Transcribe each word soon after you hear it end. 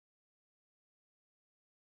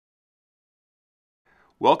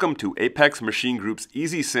Welcome to Apex Machine Group's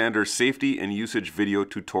Easy Sander safety and usage video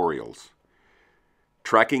tutorials.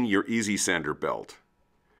 Tracking your Easy Sander belt.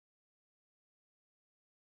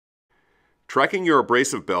 Tracking your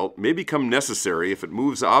abrasive belt may become necessary if it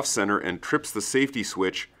moves off-center and trips the safety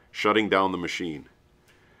switch, shutting down the machine.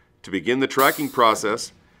 To begin the tracking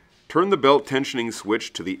process, turn the belt tensioning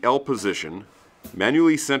switch to the L position,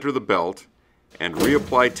 manually center the belt, and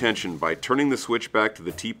reapply tension by turning the switch back to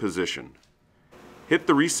the T position. Hit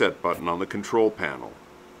the reset button on the control panel.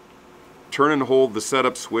 Turn and hold the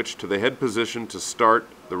setup switch to the head position to start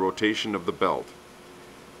the rotation of the belt.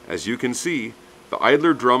 As you can see, the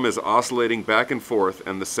idler drum is oscillating back and forth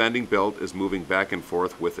and the sanding belt is moving back and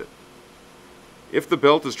forth with it. If the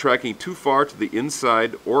belt is tracking too far to the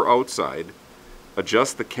inside or outside,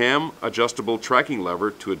 adjust the cam adjustable tracking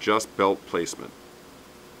lever to adjust belt placement.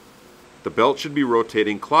 The belt should be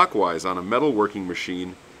rotating clockwise on a metalworking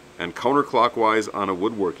machine and counterclockwise on a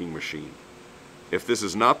woodworking machine. If this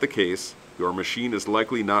is not the case, your machine is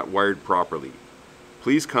likely not wired properly.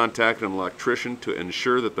 Please contact an electrician to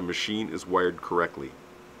ensure that the machine is wired correctly.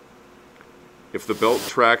 If the belt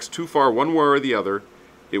tracks too far one way or the other,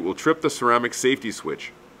 it will trip the ceramic safety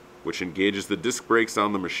switch, which engages the disc brakes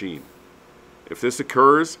on the machine. If this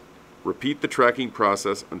occurs, repeat the tracking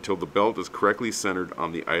process until the belt is correctly centered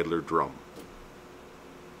on the idler drum.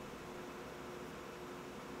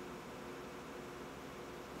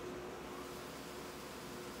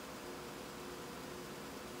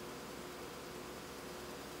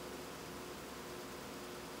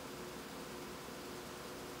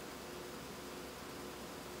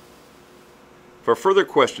 For further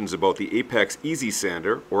questions about the Apex Easy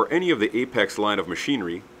Sander or any of the Apex line of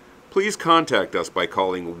machinery, please contact us by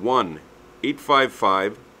calling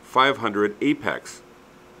 1-855-500-APEX,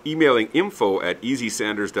 emailing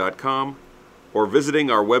info@easysanders.com, or visiting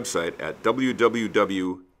our website at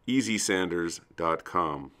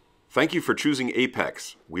www.easysanders.com. Thank you for choosing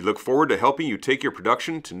Apex. We look forward to helping you take your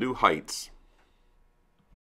production to new heights.